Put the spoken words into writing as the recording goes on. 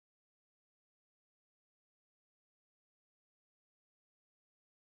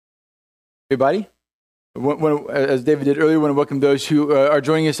everybody. As David did earlier, I want to welcome those who are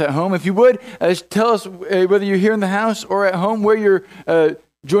joining us at home. If you would, tell us whether you're here in the house or at home, where you're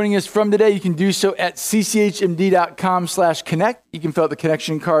joining us from today. You can do so at cchmd.com/connect. You can fill out the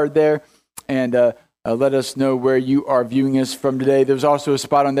connection card there and let us know where you are viewing us from today. There's also a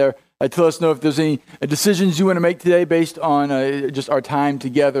spot on there. Tell us know if there's any decisions you want to make today based on just our time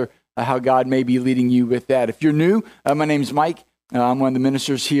together, how God may be leading you with that. If you're new, my name's Mike. I'm one of the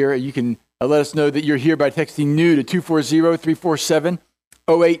ministers here. You can let us know that you're here by texting NEW to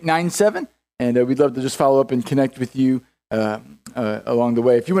 240-347-0897. And we'd love to just follow up and connect with you along the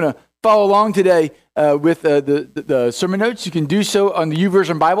way. If you want to follow along today with the sermon notes, you can do so on the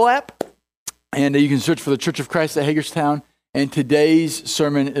YouVersion Bible app. And you can search for the Church of Christ at Hagerstown. And today's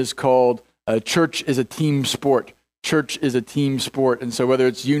sermon is called Church is a Team Sport. Church is a team sport. And so whether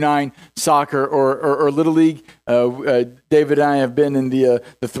it's U9, soccer, or Little League, David and I have been in the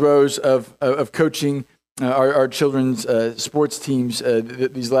throes of coaching our children's sports teams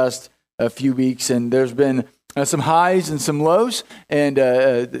these last few weeks. And there's been some highs and some lows. And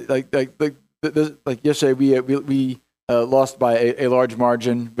like yesterday, we lost by a large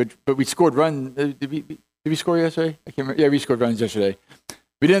margin, but we scored runs. Did we score yesterday? I can't remember. Yeah, we scored runs yesterday.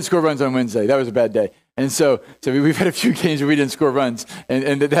 We didn't score runs on Wednesday. That was a bad day. And so we've had a few games where we didn't score runs,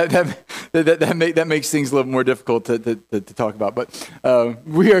 and that makes things a little more difficult to talk about. But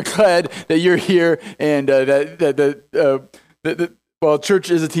we are glad that you're here, and while church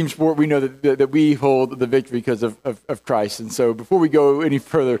is a team sport, we know that we hold the victory because of Christ. And so before we go any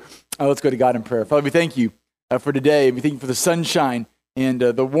further, let's go to God in prayer. Father, we thank you for today. We thank you for the sunshine and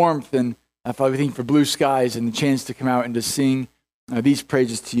the warmth, and Father, we thank you for blue skies and the chance to come out and to sing these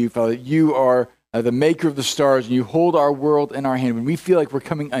praises to you. Father, you are the maker of the stars, and you hold our world in our hand. When we feel like we're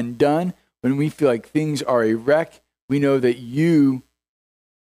coming undone, when we feel like things are a wreck, we know that you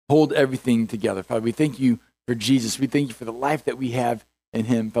hold everything together. Father, we thank you for Jesus. We thank you for the life that we have in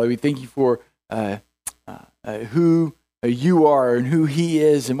him. Father, we thank you for who you are and who he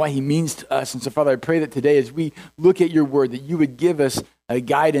is and what he means to us. And so, Father, I pray that today as we look at your word, that you would give us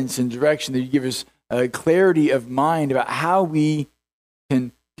guidance and direction, that you give us clarity of mind about how we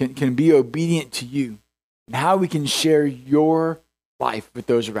can be obedient to you and how we can share your life with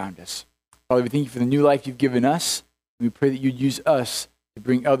those around us. Father, we thank you for the new life you've given us. We pray that you'd use us to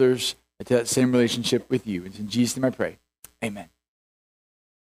bring others to that same relationship with you. It's in Jesus' name I pray. Amen.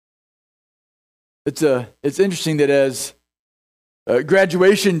 It's interesting that as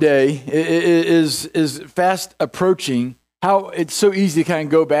graduation day is fast approaching, how it's so easy to kind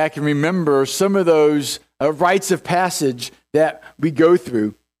of go back and remember some of those rites of passage that we go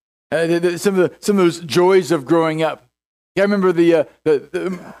through. Some of those joys of growing up. I remember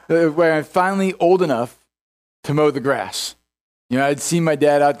when I'm finally old enough to mow the grass. You know, I'd seen my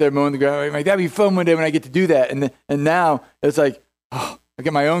dad out there mowing the grass. I'm like, that'd be fun one day when I get to do that. And now it's like, oh, I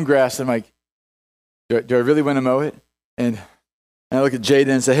get my own grass. I'm like, do I really want to mow it? And I look at Jaden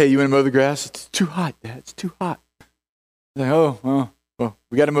and say, hey, you want to mow the grass? It's too hot, Dad. It's too hot. I'm like, oh, well,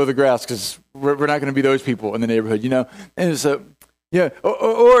 we got to mow the grass because we're not going to be those people in the neighborhood, you know? And so, yeah.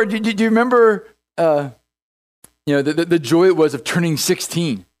 Or do you remember, the joy it was of turning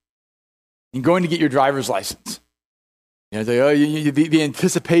 16 and going to get your driver's license? You know, it's like, the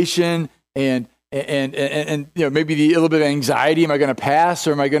anticipation and maybe a little bit of anxiety. Am I going to pass,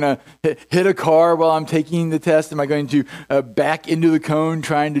 or am I going to hit a car while I'm taking the test? Am I going to back into the cone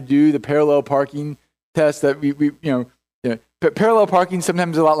trying to do the parallel parking test that parallel parking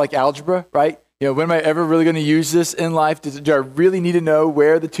sometimes is a lot like algebra, right? You know, when am I ever really going to use this in life? Do I really need to know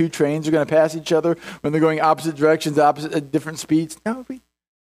where the two trains are going to pass each other when they're going opposite directions, at different speeds? No,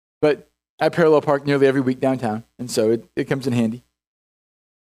 but I parallel park nearly every week downtown, and so it comes in handy.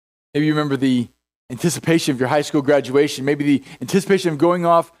 Maybe you remember the anticipation of your high school graduation, maybe the anticipation of going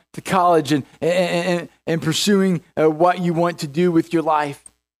off to college and pursuing what you want to do with your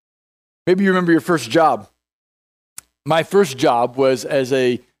life. Maybe you remember your first job. My first job was as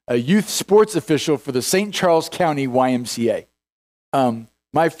a youth sports official for the St. Charles County YMCA.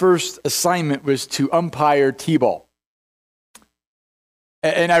 My first assignment was to umpire T-ball.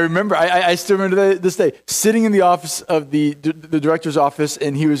 And I remember, I still remember this day, sitting in the office of the director's office,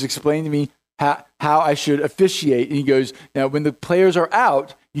 and he was explaining to me how I should officiate. And he goes, now, when the players are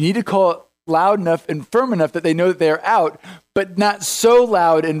out, you need to call it loud enough and firm enough that they know that they are out, but not so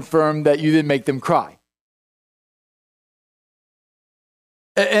loud and firm that you then make them cry.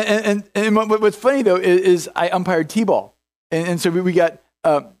 And what's funny, though, is I umpired T-ball. And so we got,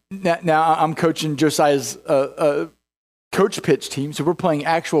 now I'm coaching Josiah's coach pitch team, so we're playing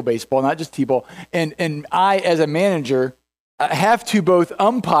actual baseball, not just T-ball. And I, as a manager, have to both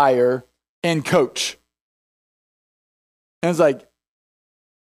umpire and coach. And it's like,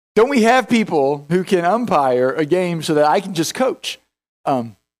 don't we have people who can umpire a game so that I can just coach? But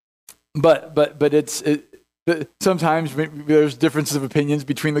sometimes there's differences of opinions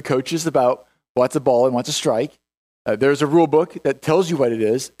between the coaches about what's a ball and what's a strike. There's a rule book that tells you what it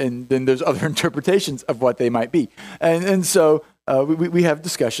is, and then there's other interpretations of what they might be. And so we have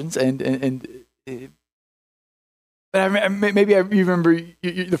discussions, maybe you remember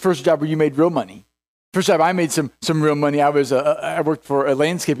the first job where you made real money. First job I made some real money. I worked for a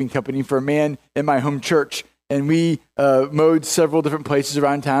landscaping company for a man in my home church, and we mowed several different places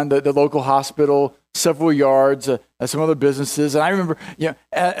around town, the local hospital, several yards, some other businesses. And I remember,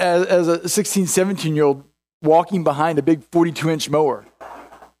 as a 16, 17-year-old walking behind a big 42-inch mower.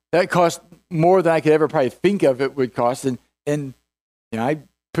 That cost more than I could ever probably think of it would cost. And I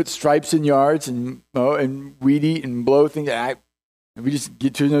put stripes in yards and mow and weed eat and blow things. We just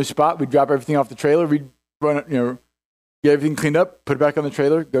get to a new spot. We'd drop everything off the trailer. We'd run, get everything cleaned up, put it back on the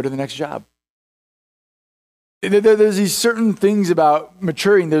trailer, go to the next job. There's these certain things about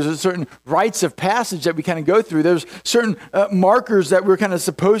maturing. There's a certain rites of passage that we kind of go through. There's certain markers that we're kind of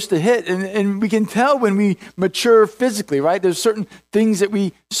supposed to hit. And we can tell when we mature physically, right? There's certain things that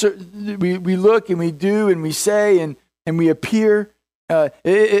we look and we do and we say and we appear.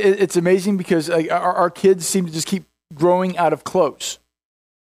 It's amazing because our kids seem to just keep growing out of clothes.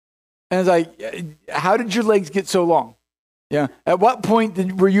 And it's like, how did your legs get so long? Yeah. At what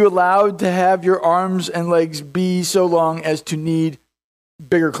point were you allowed to have your arms and legs be so long as to need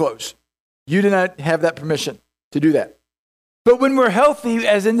bigger clothes? You did not have that permission to do that. But when we're healthy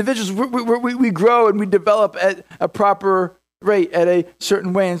as individuals, we grow and we develop at a proper rate, at a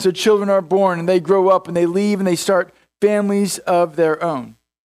certain way. And so children are born and they grow up and they leave and they start families of their own.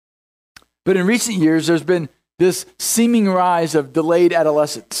 But in recent years, there's been this seeming rise of delayed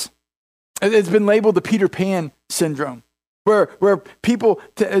adolescence. It's been labeled the Peter Pan syndrome. Where people,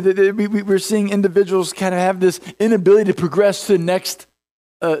 we're seeing individuals kind of have this inability to progress to the next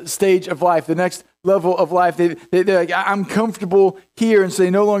stage of life, the next level of life. They're like, I'm comfortable here, and so they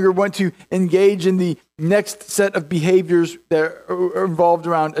no longer want to engage in the next set of behaviors that are involved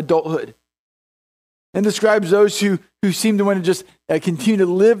around adulthood. And describes those who seem to want to just continue to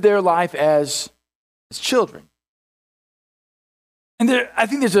live their life as children. And I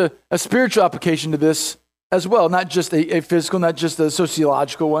think there's a spiritual application to this as well, not just a physical, not just a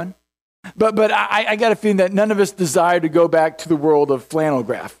sociological one. But I got a feeling that none of us desire to go back to the world of flannel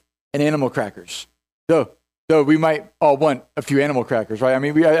graph and animal crackers. Though we might all want a few animal crackers, right? I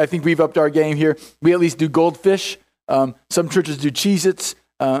mean, I think we've upped our game here. We at least do goldfish. Some churches do Cheez-Its.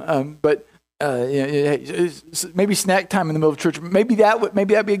 But maybe snack time in the middle of church. Maybe that'd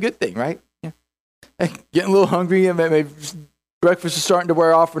be a good thing, right? Yeah. Getting a little hungry, and maybe breakfast is starting to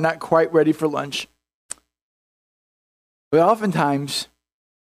wear off. We're not quite ready for lunch. But oftentimes,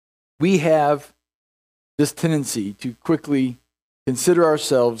 we have this tendency to quickly consider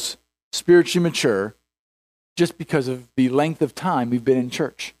ourselves spiritually mature just because of the length of time we've been in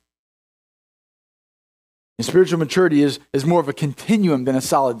church. And spiritual maturity is more of a continuum than a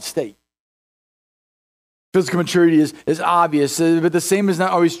solid state. Physical maturity is obvious, but the same is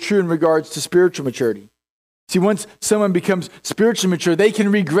not always true in regards to spiritual maturity. See, once someone becomes spiritually mature, they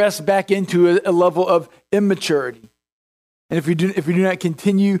can regress back into a level of immaturity. And if we do not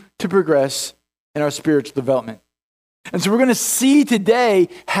continue to progress in our spiritual development. And so we're going to see today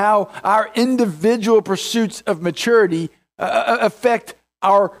how our individual pursuits of maturity affect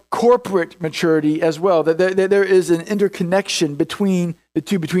our corporate maturity as well. That there is an interconnection between the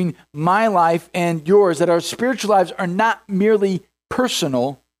two, between my life and yours, that our spiritual lives are not merely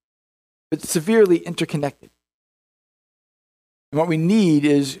personal, but severely interconnected. And what we need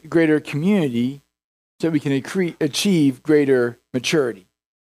is greater community so we can achieve greater maturity.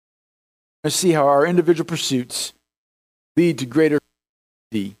 Let's see how our individual pursuits lead to greater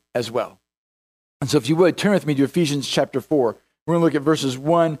maturity as well. And so if you would, turn with me to Ephesians chapter 4. We're going to look at verses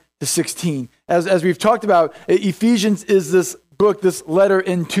 1 to 16. As we've talked about, Ephesians is this book, this letter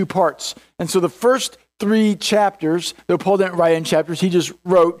in two parts. And so the first 3 chapters, though Paul didn't write in chapters, he just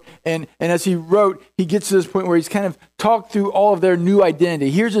wrote. And as he wrote, he gets to this point where he's kind of talked through all of their new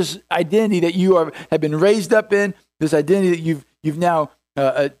identity. Here's this identity that you have been raised up in, this identity that you've now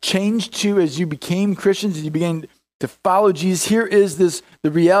changed to as you became Christians, as you began to follow Jesus. Here is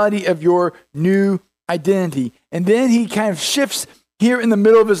the reality of your new identity. And then he kind of shifts here in the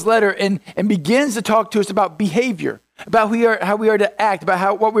middle of his letter and begins to talk to us about behavior, about how we are to act,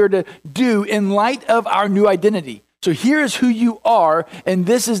 about what we are to do in light of our new identity. So here is who you are, and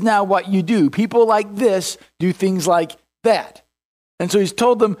this is now what you do. People like this do things like that. And so he's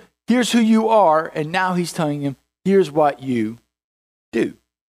told them, Here's who you are. And now he's telling him, here's what you do.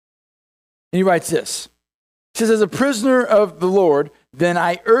 And he writes this. He says, as a prisoner of the Lord, then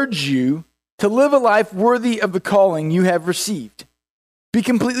I urge you to live a life worthy of the calling you have received. Be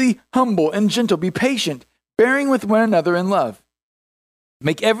completely humble and gentle. Be patient, bearing with one another in love.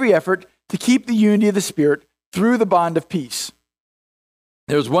 Make every effort to keep the unity of the Spirit through the bond of peace.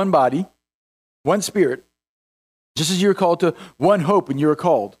 There is one body, one Spirit, just as you were called to one hope when you were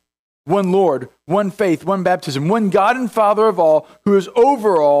called. One Lord, one faith, one baptism, one God and Father of all, who is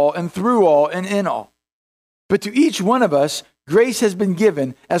over all and through all and in all. But to each one of us, grace has been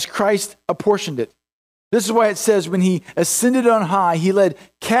given as Christ apportioned it. This is why it says, when he ascended on high, he led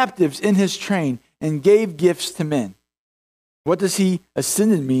captives in his train and gave gifts to men. What does he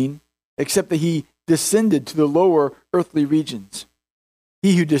ascended mean, except that he descended to the lower earthly regions?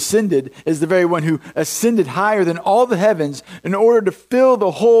 He who descended is the very one who ascended higher than all the heavens in order to fill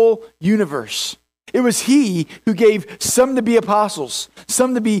the whole universe. It was he who gave some to be apostles,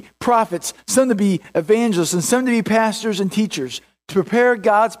 some to be prophets, some to be evangelists, and some to be pastors and teachers, to prepare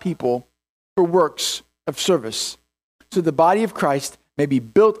God's people for works of service, so the body of Christ may be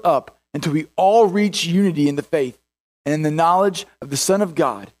built up until we all reach unity in the faith and in the knowledge of the Son of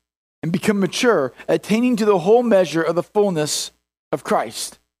God, and become mature, attaining to the whole measure of the fullness of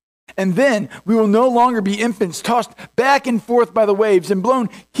Christ. And then we will no longer be infants, tossed back and forth by the waves and blown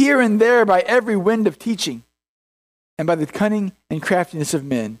here and there by every wind of teaching, and by the cunning and craftiness of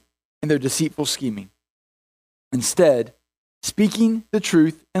men and their deceitful scheming. Instead, speaking the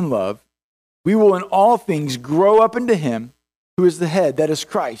truth in love, we will in all things grow up into him who is the head, that is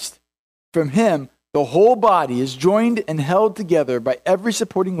Christ. From him, the whole body is joined and held together by every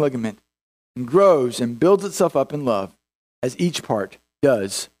supporting ligament, and grows and builds itself up in love as each part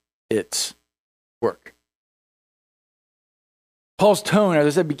does its work. Paul's tone, as I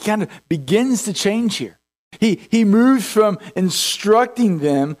said, kind of begins to change here. He moves from instructing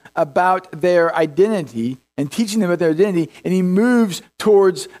them about their identity and teaching them about their identity, and he moves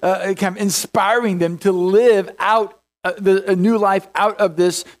towards kind of inspiring them to live out a new life out of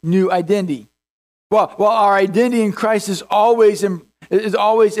this new identity. While our identity in Christ is always in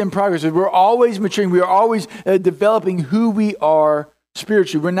progress, we're always maturing, we are always developing who we are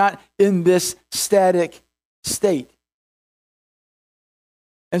spiritually. We're not in this static state.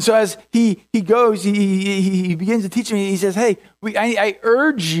 And so as he goes, he begins to teach me. He says, hey, I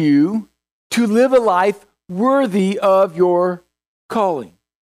urge you to live a life worthy of your calling.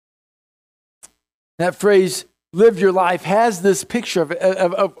 That phrase, live your life, has this picture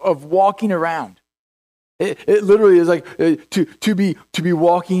of walking around. It literally is like to be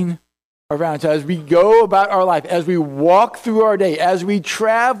walking around. So as we go about our life, as we walk through our day, as we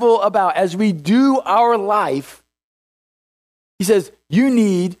travel about, as we do our life, he says, you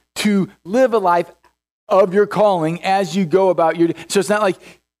need to live a life of your calling as you go about your day. So it's not like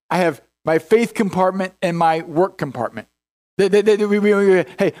I have my faith compartment and my work compartment.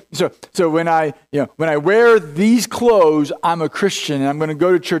 Hey, so when I wear these clothes, I'm a Christian and I'm going to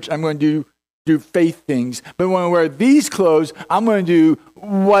go to church. I'm going to do faith things. But when I wear these clothes, I'm going to do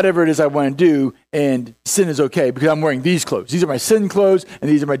whatever it is I want to do, and sin is okay because I'm wearing these clothes. These are my sin clothes, and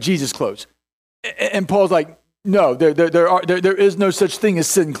these are my Jesus clothes. And Paul's like, no, there is no such thing as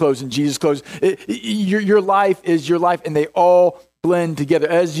sin clothes and Jesus clothes. Your life is your life, and they all blend together.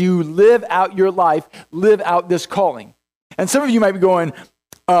 As you live out your life, live out this calling. And some of you might be going,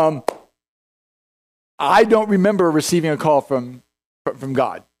 I don't remember receiving a call from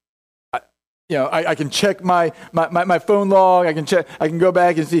God. I can check my phone log. I can go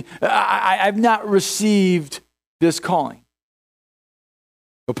back and see. I've not received this calling.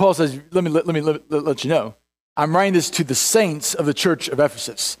 But Paul says, let me let you know. I'm writing this to the saints of the church of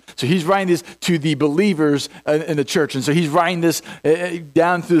Ephesus. So he's writing this to the believers in the church. And so he's writing this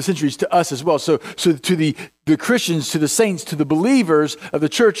down through the centuries to us as well. So to the Christians, to the saints, to the believers of the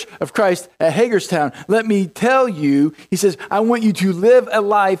church of Christ at Hagerstown, let me tell you, he says, I want you to live a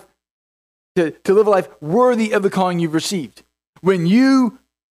life, to live a life worthy of the calling you've received. When you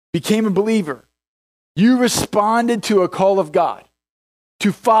became a believer, you responded to a call of God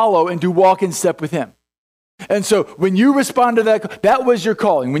to follow and to walk in step with him. And so when you respond to that was your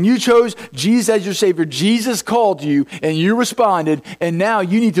calling. When you chose Jesus as your Savior, Jesus called you and you responded, and now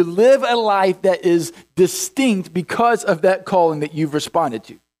you need to live a life that is distinct because of that calling that you've responded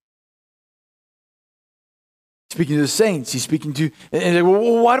to. Speaking to the saints, he's speaking to, and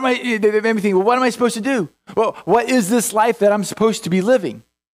what am I supposed to do? Well, what is this life that I'm supposed to be living?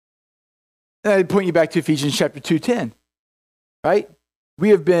 And I point you back to Ephesians chapter 2:10, right? We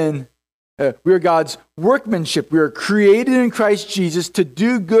have been We are God's workmanship. We are created in Christ Jesus to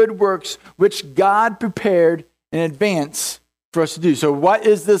do good works which God prepared in advance for us to do. So what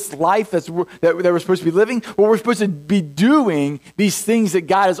is this life that we're supposed to be living? Well, we're supposed to be doing these things that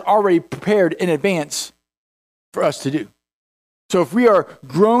God has already prepared in advance for us to do. So if we are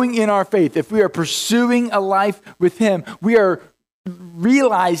growing in our faith, if we are pursuing a life with Him, we are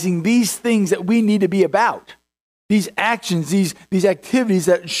realizing these things that we need to be about. These actions, these activities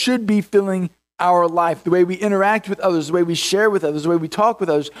that should be filling our life, the way we interact with others, the way we share with others, the way we talk with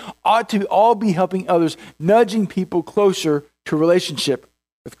others, ought to all be helping others, nudging people closer to a relationship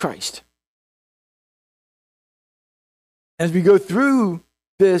with Christ. As we go through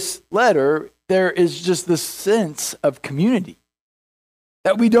this letter, there is just this sense of community,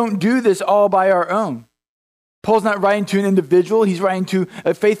 that we don't do this all by our own. Paul's not writing to an individual. He's writing to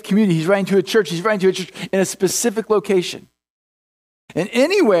a faith community. He's writing to a church. He's writing to a church in a specific location. And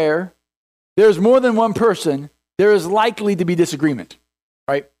anywhere there's more than one person, there is likely to be disagreement,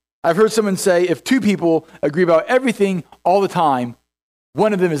 right? I've heard someone say if two people agree about everything all the time,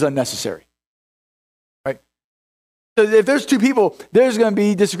 one of them is unnecessary, right? So if there's two people, there's going to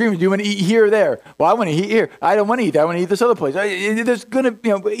be disagreement. Do you want to eat here or there? Well, I want to eat here. I don't want to eat that. I want to eat this other place. There's going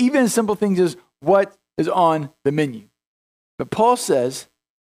to, even simple things as what is on the menu. But Paul says,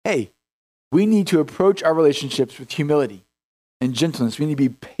 hey, we need to approach our relationships with humility and gentleness. We need to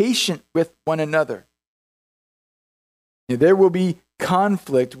be patient with one another. There will be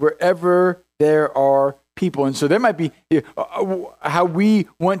conflict wherever there are people. And so there might be, how we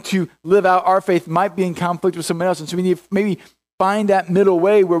want to live out our faith might be in conflict with someone else. And so we need to maybe find that middle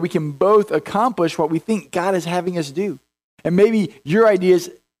way where we can both accomplish what we think God is having us do. And maybe your ideas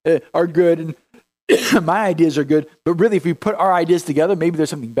are good and my ideas are good, but really if we put our ideas together, maybe there's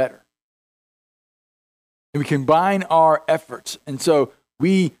something better. And we combine our efforts. And so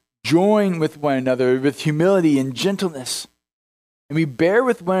we join with one another with humility and gentleness. And we bear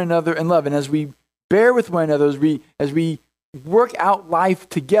with one another in love. And as we bear with one another, as we work out life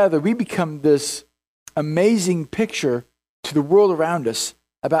together, we become this amazing picture to the world around us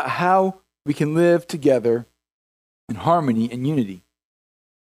about how we can live together in harmony and unity.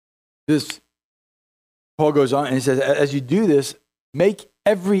 Paul goes on and he says, as you do this, make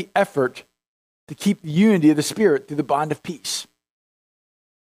every effort to keep the unity of the Spirit through the bond of peace.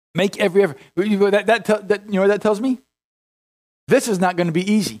 Make every effort. You know what that tells me? This is not going to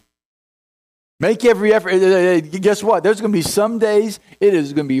be easy. Make every effort. Guess what? There's going to be some days it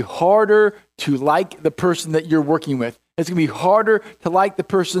is going to be harder to like the person that you're working with. It's going to be harder to like the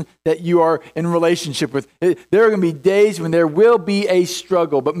person that you are in relationship with. There are going to be days when there will be a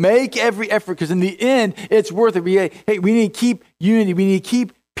struggle, but make every effort because in the end, it's worth it. Hey, we need to keep unity. We need to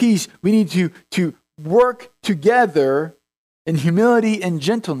keep peace. We need to work together in humility and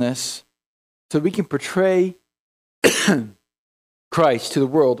gentleness so we can portray Christ to the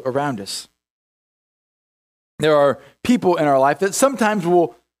world around us. There are people in our life that sometimes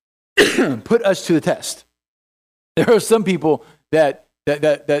will put us to the test. There are some people that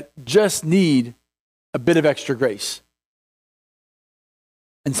just need a bit of extra grace.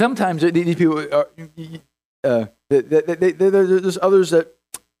 And sometimes these people are, there's others that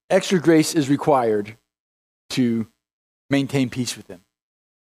extra grace is required to maintain peace with them.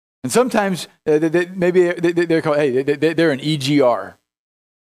 And sometimes maybe they're called, hey, they're an EGR.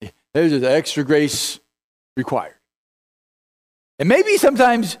 There's just extra grace required. And maybe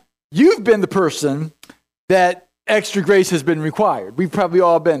sometimes you've been the person that extra grace has been required. We've probably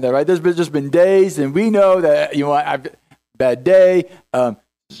all been there, right? There's just been days, and we know that, I've bad day,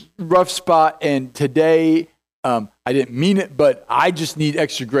 rough spot, and today I didn't mean it, but I just need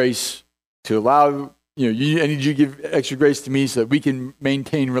extra grace to allow, I need you to give extra grace to me so that we can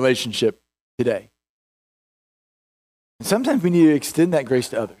maintain relationship today. And sometimes we need to extend that grace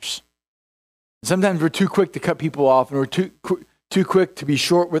to others. Sometimes we're too quick to cut people off, and we're too quick to be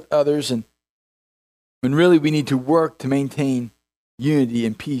short with others, and when really we need to work to maintain unity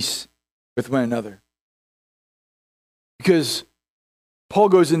and peace with one another. Because Paul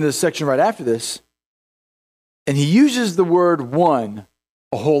goes into this section right after this, and he uses the word one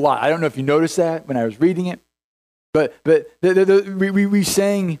a whole lot. I don't know if you noticed that when I was reading it, but we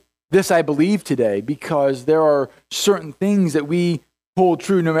sang this, I believe, today, because there are certain things that we hold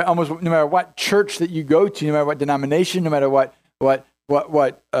true no matter what church that you go to, no matter what denomination, no matter what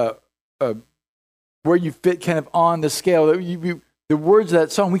where you fit kind of on the scale. The words of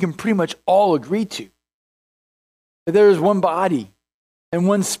that song we can pretty much all agree to. That there is one body and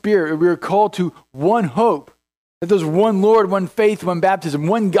one Spirit. We are called to one hope. That there's one Lord, one faith, one baptism,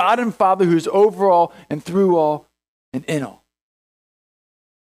 one God and Father who is over all and through all and in all.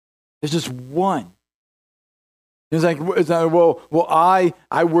 There's just one. It's like well,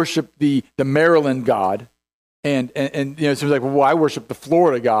 I worship the Maryland God, and it seems like, well, I worship the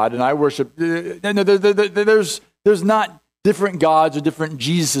Florida God, and I worship. No, there's not different gods or different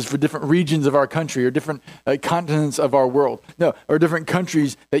Jesuses for different regions of our country or different continents of our world. No, or different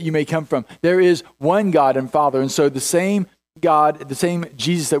countries that you may come from. There is one God and Father, and so the same God, the same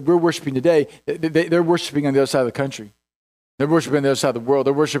Jesus that we're worshiping today, they're worshiping on the other side of the country. They're worshiping on the other side of the world.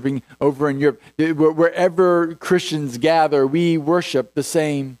 They're worshiping over in Europe. Wherever Christians gather, we worship the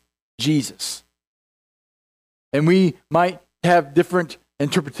same Jesus. And we might have different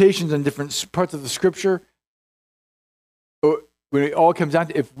interpretations on different parts of the Scripture. But when it all comes down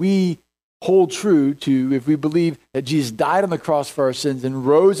to, if we hold true to, if we believe that Jesus died on the cross for our sins and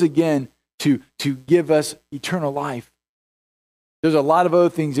rose again to give us eternal life, there's a lot of other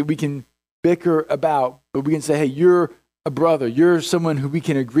things that we can bicker about, but we can say, hey, you're a brother. You're someone who we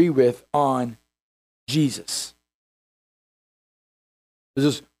can agree with on Jesus.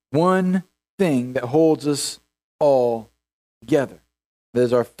 There's just one thing that holds us all together. That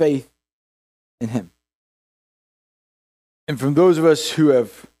is our faith in him. And from those of us who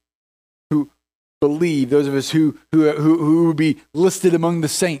believe, those of us who would be listed among the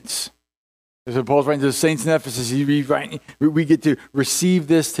saints, so Paul's writing to the saints in Ephesus, we get to receive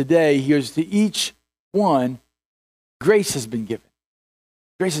this today. Here's to each one, grace has been given.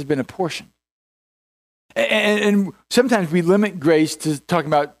 Grace has been apportioned. And sometimes we limit grace to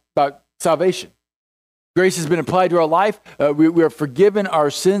talking about salvation. Grace has been applied to our life. We are forgiven.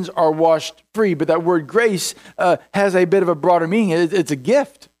 Our sins are washed free. But that word grace has a bit of a broader meaning. It's a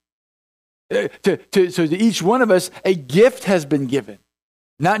gift. So to each one of us, a gift has been given.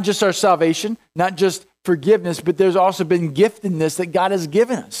 Not just our salvation, not just forgiveness, but there's also been giftedness that God has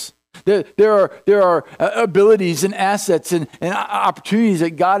given us. There are abilities and assets and opportunities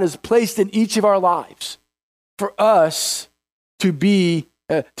that God has placed in each of our lives for us to be,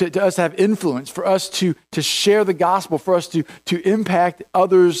 to us to have influence, for us to share the gospel, for us to impact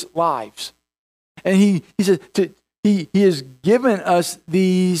others' lives. And he says he has given us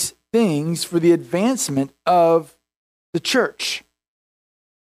these things for the advancement of the church.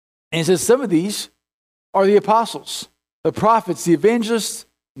 And he says some of these are the apostles, the prophets, the evangelists,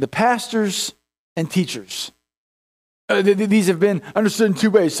 the pastors, and teachers. These have been understood in two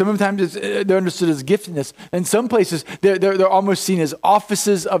ways. Sometimes they're understood as giftedness. In some places, they're almost seen as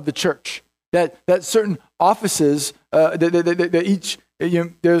offices of the church. That certain offices, that each,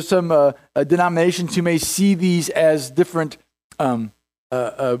 there's some denominations who may see these as different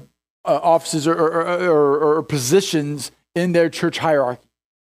offices or positions in their church hierarchy.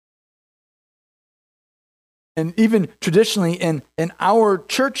 And even traditionally in our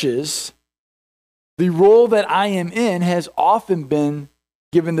churches, the role that I am in has often been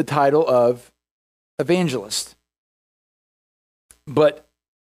given the title of evangelist. But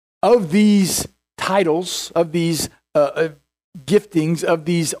of these titles, of these giftings, of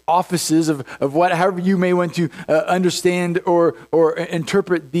these offices, of however you may want to understand or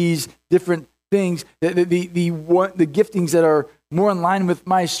interpret these different things, the giftings that are more in line with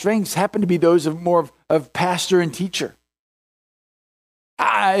my strengths happen to be those of more of pastor and teacher.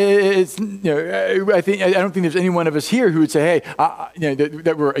 I don't think there's any one of us here who would say, hey,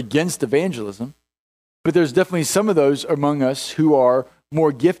 that we're against evangelism. But there's definitely some of those among us who are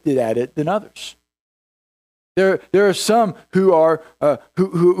more gifted at it than others. There are some who are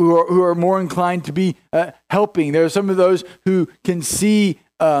more inclined to be helping. There are some of those who can see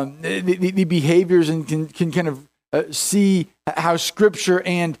the behaviors and can kind of see how Scripture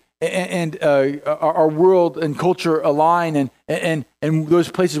and our world and culture align, and those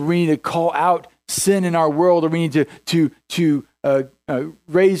places where we need to call out sin in our world, or we need to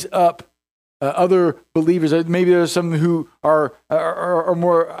raise up other believers. Maybe there's some who are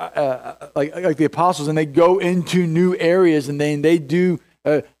more like the apostles, and they go into new areas and they do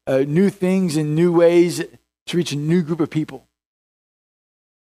new things in new ways to reach a new group of people.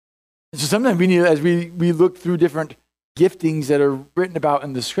 So sometimes we need, as we look through different giftings that are written about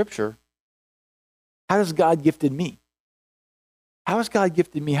in the Scripture, how has God gifted me? How has God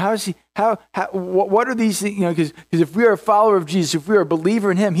gifted me? How is he? What are these things? Because if we are a follower of Jesus, if we are a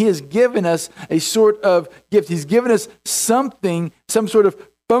believer in him, he has given us a sort of gift. He's given us something, some sort of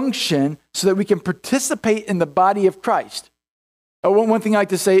function, so that we can participate in the body of Christ. One thing I like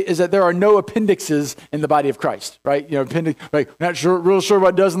to say is that there are no appendixes in the body of Christ, right? We're not real sure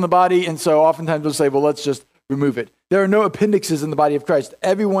what it does in the body, and so oftentimes we'll say, well, let's just remove it. There are no appendixes in the body of Christ.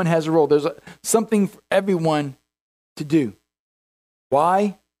 Everyone has a role. There's something for everyone to do.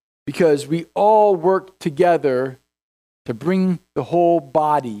 Why? Because we all work together to bring the whole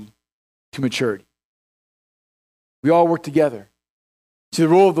body to maturity. We all work together. See, the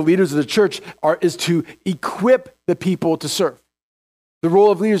role of the leaders of the church is to equip the people to serve. The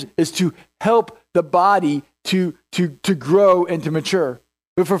role of leaders is to help the body to grow and to mature.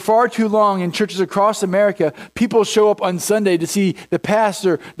 But for far too long in churches across America, people show up on Sunday to see the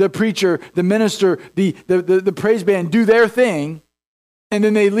pastor, the preacher, the minister, the praise band do their thing, and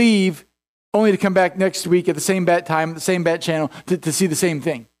then they leave only to come back next week at the same bat time, the same bat channel to see the same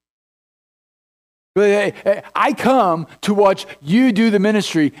thing. I come to watch you do the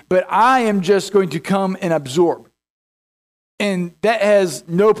ministry, but I am just going to come and absorb. And that has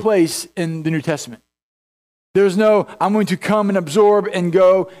no place in the New Testament. There's no, I'm going to come and absorb and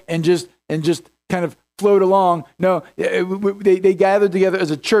go and just kind of float along. No, they gathered together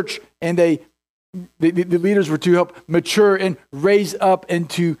as a church, and the leaders were to help mature and raise up and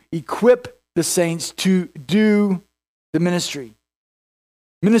to equip the saints to do the ministry.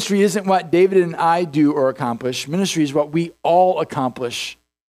 Ministry isn't what David and I do or accomplish. Ministry is what we all accomplish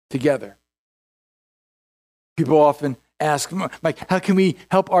together. People often ask, like, how can we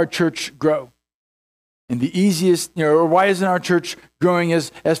help our church grow? And the easiest, or why isn't our church growing as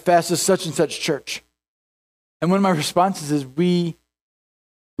fast as such and such church? And one of my responses is we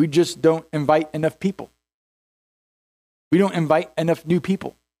just don't invite enough people. We don't invite enough new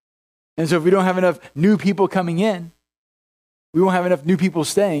people. And so if we don't have enough new people coming in, we won't have enough new people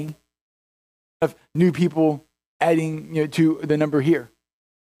staying, enough new people adding to the number here.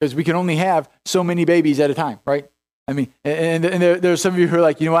 Because we can only have so many babies at a time, right? I mean, and there are some of you who are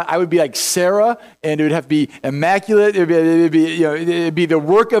like, you know what, I would be like Sarah, and it would have to be immaculate. It'd be the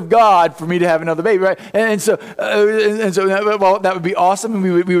work of God for me to have another baby, right? And so, well, that would be awesome. And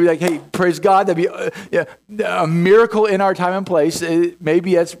we would be like, hey, praise God. That'd be a miracle in our time and place.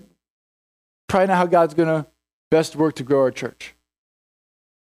 Maybe that's probably not how God's going to best work to grow our church.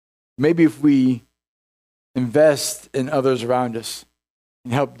 Maybe if we invest in others around us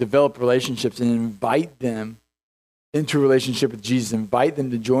and help develop relationships and invite them into a relationship with Jesus, invite them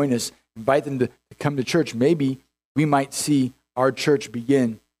to join us, invite them to come to church, maybe we might see our church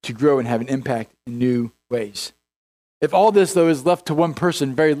begin to grow and have an impact in new ways. If all this, though, is left to one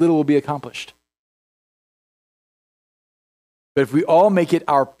person, very little will be accomplished. But if we all make it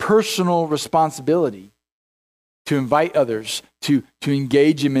our personal responsibility to invite others, to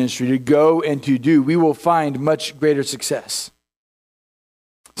engage in ministry, to go and to do, we will find much greater success.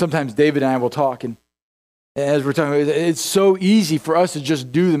 Sometimes David and I will talk, and as we're talking about, it's so easy for us to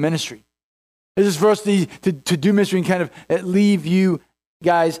just do the ministry. It's just for us to do ministry and kind of leave you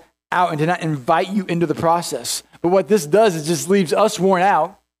guys out and to not invite you into the process. But what this does is just leaves us worn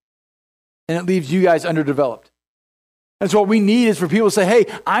out, and it leaves you guys underdeveloped. And so what we need is for people to say, hey,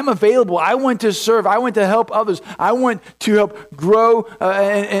 I'm available. I want to serve. I want to help others. I want to help grow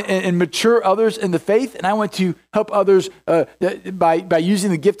and mature others in the faith. And I want to help others by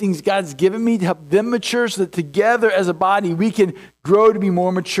using the giftings God's given me to help them mature so that together as a body, we can grow to be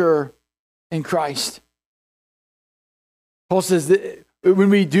more mature in Christ. Paul says that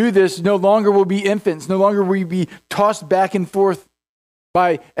when we do this, no longer will we be infants. No longer will we be tossed back and forth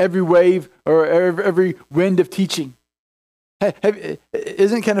by every wave or every wind of teaching.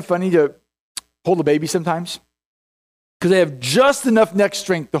 Isn't it kind of funny to hold a baby sometimes? Because they have just enough neck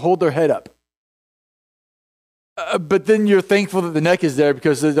strength to hold their head up. But then you're thankful that the neck is there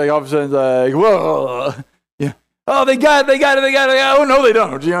because it's like all of a sudden, like, whoa. Yeah. Oh, they got it. Oh, no, they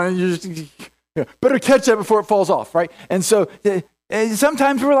don't. You just better catch that before it falls off, right? And so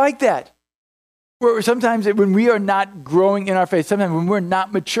sometimes we're like that. Sometimes when we are not growing in our faith, sometimes when we're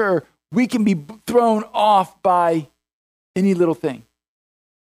not mature, we can be thrown off by any little thing.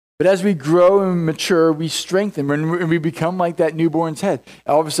 But as we grow and mature, we strengthen and we become like that newborn's head.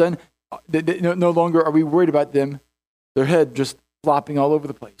 All of a sudden, no longer are we worried about their head just flopping all over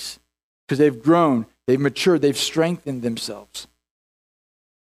the place. Because they've grown, they've matured, they've strengthened themselves.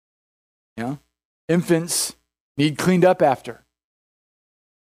 Infants need cleaned up after.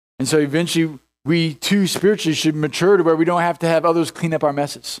 And so eventually, we too spiritually should mature to where we don't have to have others clean up our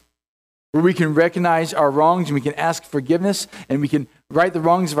messes. Where we can recognize our wrongs and we can ask forgiveness and we can right the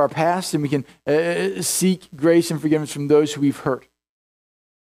wrongs of our past and we can seek grace and forgiveness from those who we've hurt.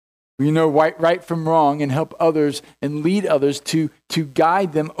 We know right from wrong and help others and lead others to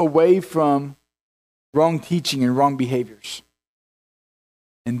guide them away from wrong teaching and wrong behaviors.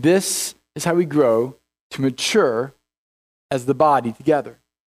 And this is how we grow to mature as the body together.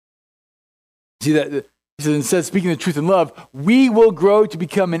 See that? Instead of speaking the truth in love, we will grow to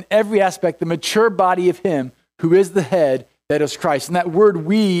become in every aspect the mature body of Him who is the head, that is Christ. And that word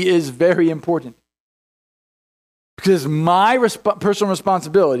 "we" is very important. Because it's my personal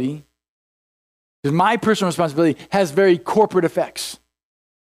responsibility Because my personal responsibility has very corporate effects.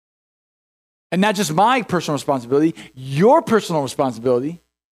 And not just my personal responsibility, your personal responsibility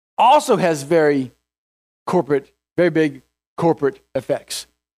also has very big corporate effects.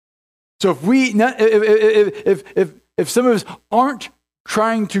 So if some of us aren't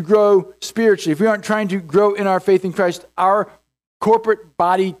trying to grow spiritually, if we aren't trying to grow in our faith in Christ, our corporate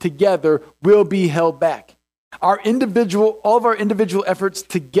body together will be held back. All of our individual efforts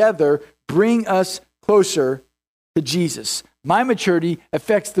together bring us closer to Jesus. My maturity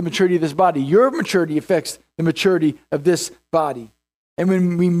affects the maturity of this body. Your maturity affects the maturity of this body. And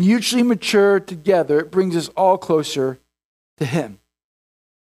when we mutually mature together, it brings us all closer to Him.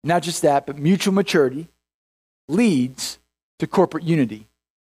 Not just that, but mutual maturity leads to corporate unity.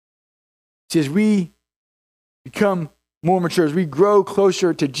 See, as we become more mature, as we grow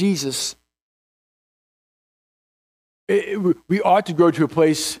closer to Jesus, we ought to grow to a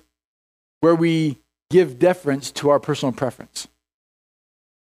place where we give deference to our personal preference.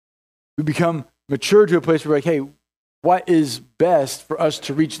 We become mature to a place where we're like, hey, what is best for us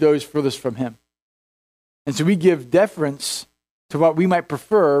to reach those furthest from Him? And so we give deference to what we might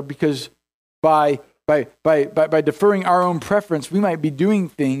prefer, because by deferring our own preference, we might be doing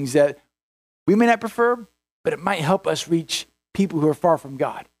things that we may not prefer, but it might help us reach people who are far from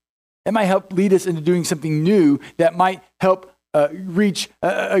God. It might help lead us into doing something new that might help reach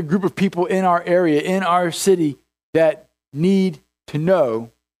a group of people in our area, in our city, that need to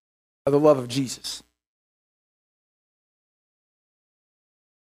know of the love of Jesus.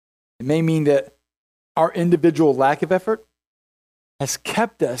 It may mean that our individual lack of effort has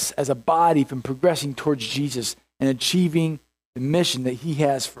kept us as a body from progressing towards Jesus and achieving the mission that He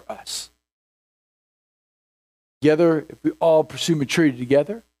has for us. Together, if we all pursue maturity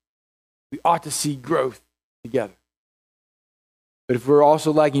together, we ought to see growth together. But if we're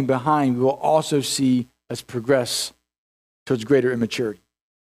also lagging behind, we will also see us progress towards greater immaturity.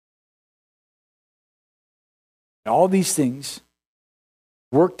 And all these things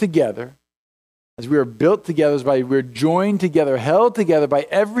work together as we are built together, as we're joined together, held together by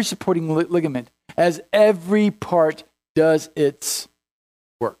every supporting ligament, as every part does its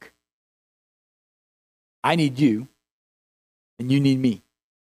work. I need you, and you need me.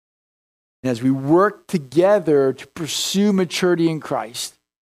 And as we work together to pursue maturity in Christ,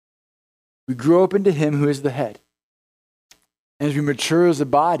 we grow up into Him who is the head. And as we mature as a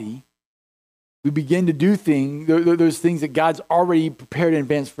body, we begin to do those things that God's already prepared in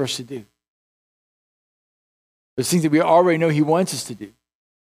advance for us to do. Those things that we already know He wants us to do.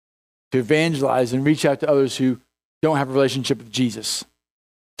 To evangelize and reach out to others who don't have a relationship with Jesus.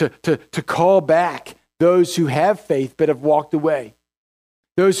 To call back those who have faith but have walked away.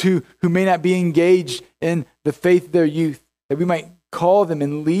 Those who may not be engaged in the faith of their youth, that we might call them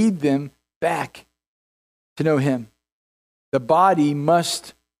and lead them back to know Him. The body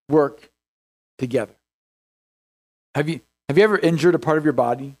must work together. Have you ever injured a part of your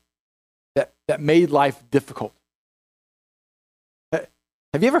body that made life difficult?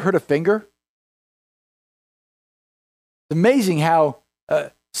 Have you ever hurt a finger? It's amazing how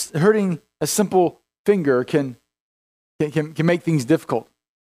hurting a simple finger can make things difficult.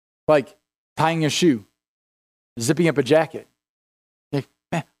 Like tying a shoe, zipping up a jacket. Like,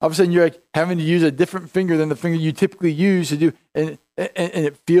 man, all of a sudden you're like having to use a different finger than the finger you typically use to do, and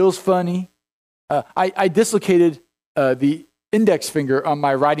it feels funny. I dislocated the index finger on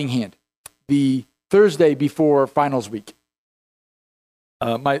my writing hand the Thursday before finals week,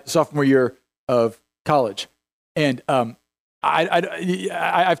 my sophomore year of college. And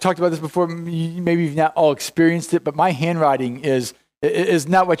I've talked about this before. Maybe you've not all experienced it, but my handwriting is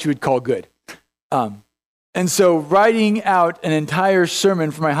not what you would call good. And so writing out an entire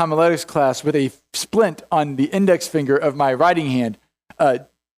sermon for my homiletics class with a splint on the index finger of my writing hand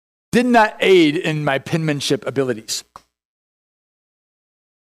did not aid in my penmanship abilities.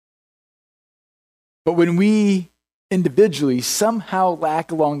 But when we individually somehow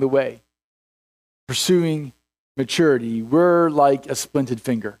lack along the way, pursuing maturity, we're like a splinted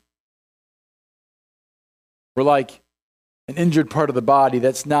finger. We're like an injured part of the body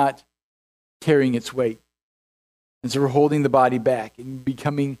that's not carrying its weight. And so we're holding the body back and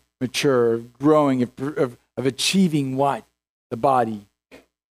becoming mature, growing, of achieving what the body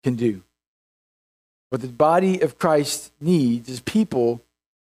can do. What the body of Christ needs is people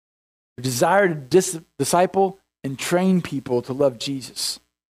who desire to disciple and train people to love Jesus.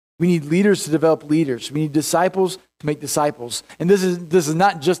 We need leaders to develop leaders. We need disciples to make disciples. And this is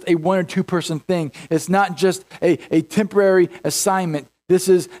not just a one or two person thing. It's not just a temporary assignment. This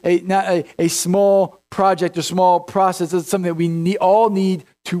is not a small project or small process. It's something that we all need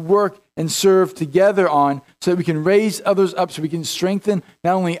to work and serve together on so that we can raise others up, so we can strengthen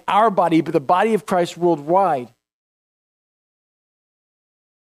not only our body, but the body of Christ worldwide.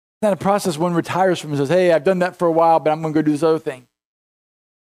 It's not a process one retires from and says, hey, I've done that for a while, but I'm going to go do this other thing.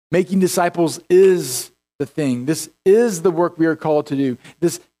 Making disciples is the thing. This is the work we are called to do.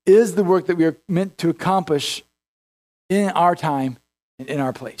 This is the work that we are meant to accomplish in our time and in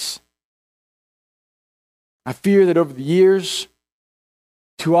our place. I fear that over the years,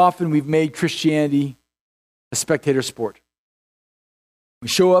 too often we've made Christianity a spectator sport. We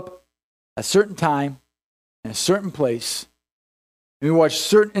show up at a certain time, in a certain place, and we watch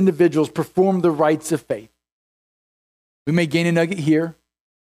certain individuals perform the rites of faith. We may gain a nugget here,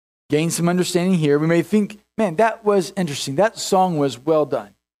 gain some understanding here. We may think, man, that was interesting. That song was well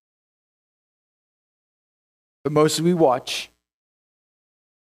done. But mostly we watch,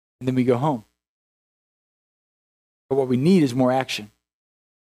 and then we go home. But what we need is more action.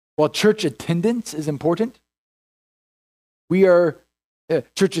 While church attendance is important, God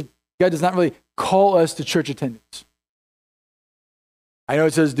does not really call us to church attendance. I know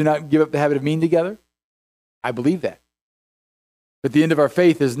it says, do not give up the habit of meeting together. I believe that. But the end of our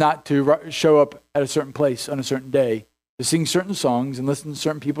faith is not to show up at a certain place on a certain day, to sing certain songs and listen to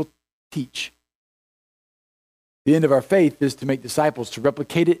certain people teach. The end of our faith is to make disciples, to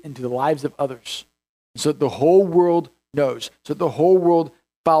replicate it into the lives of others, so that the whole world knows, so that the whole world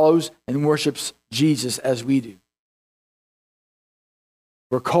follows and worships Jesus as we do.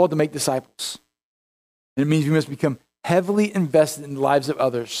 We're called to make disciples. And it means we must become heavily invested in the lives of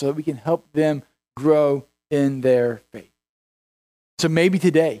others so that we can help them grow in their faith. So maybe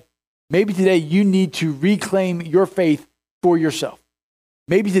today you need to reclaim your faith for yourself.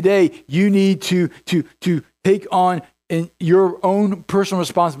 Maybe today you need to take on in your own personal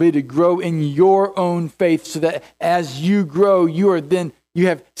responsibility to grow in your own faith so that as you grow, you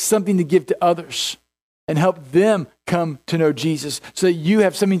have something to give to others and help them come to know Jesus so that you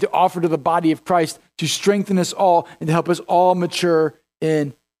have something to offer to the body of Christ to strengthen us all and to help us all mature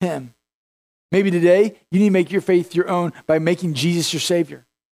in Him. Maybe today you need to make your faith your own by making Jesus your Savior.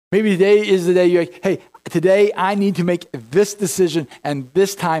 Maybe today is the day you're like, hey, today I need to make this decision and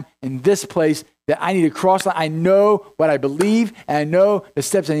this time and this place that I need to cross. I know what I believe and I know the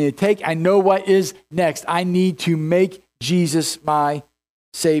steps I need to take. I know what is next. I need to make Jesus my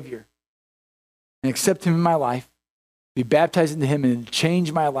Savior and accept Him in my life, be baptized into Him and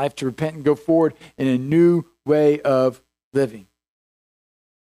change my life to repent and go forward in a new way of living.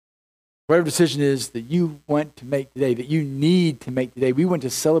 Whatever decision is that you want to make today, that you need to make today, we want to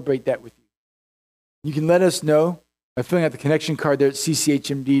celebrate that with you. You can let us know by filling out the connection card there at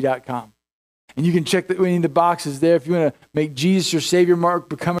cchmd.com. And you can check any of the boxes there if you want to make Jesus your Savior,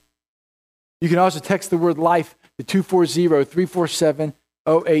 You can also text the word life to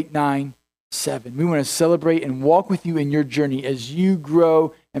 240-347-0897. We want to celebrate and walk with you in your journey as you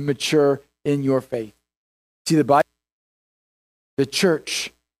grow and mature in your faith. See, the Bible, the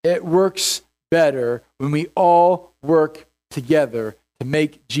church, it works better when we all work together to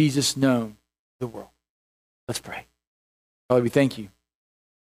make Jesus known to the world. Let's pray. Father, we thank you.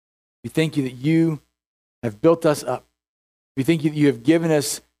 We thank you that you have built us up. We thank you that you have given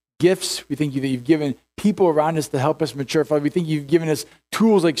us gifts. We thank you that you've given people around us to help us mature. Father, we thank you've given us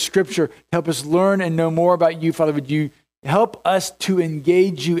tools like Scripture to help us learn and know more about you. Father, would you help us to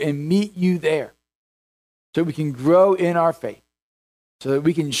engage you and meet you there so we can grow in our faith, so that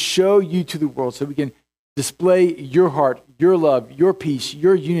we can show you to the world, so we can display your heart, your love, your peace,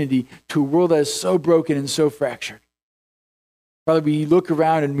 your unity to a world that is so broken and so fractured. Father, we look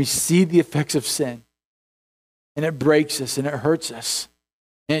around and we see the effects of sin, and it breaks us and it hurts us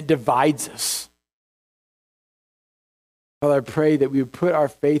and it divides us. Father, I pray that we would put our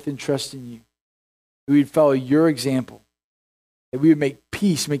faith and trust in you, that we would follow your example, that we would make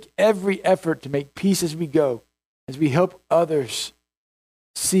peace, make every effort to make peace as we go, as we help others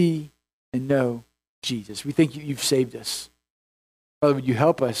see and know Jesus. We thank you you've saved us. Father, would you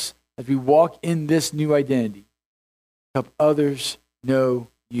help us as we walk in this new identity? Help others know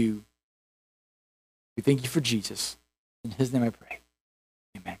you. We thank you for Jesus. In His name I pray.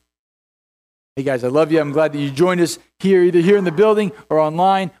 Amen. Hey guys, I love you. I'm glad that you joined us here, either here in the building or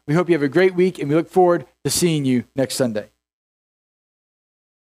online. We hope you have a great week, and we look forward to seeing you next Sunday.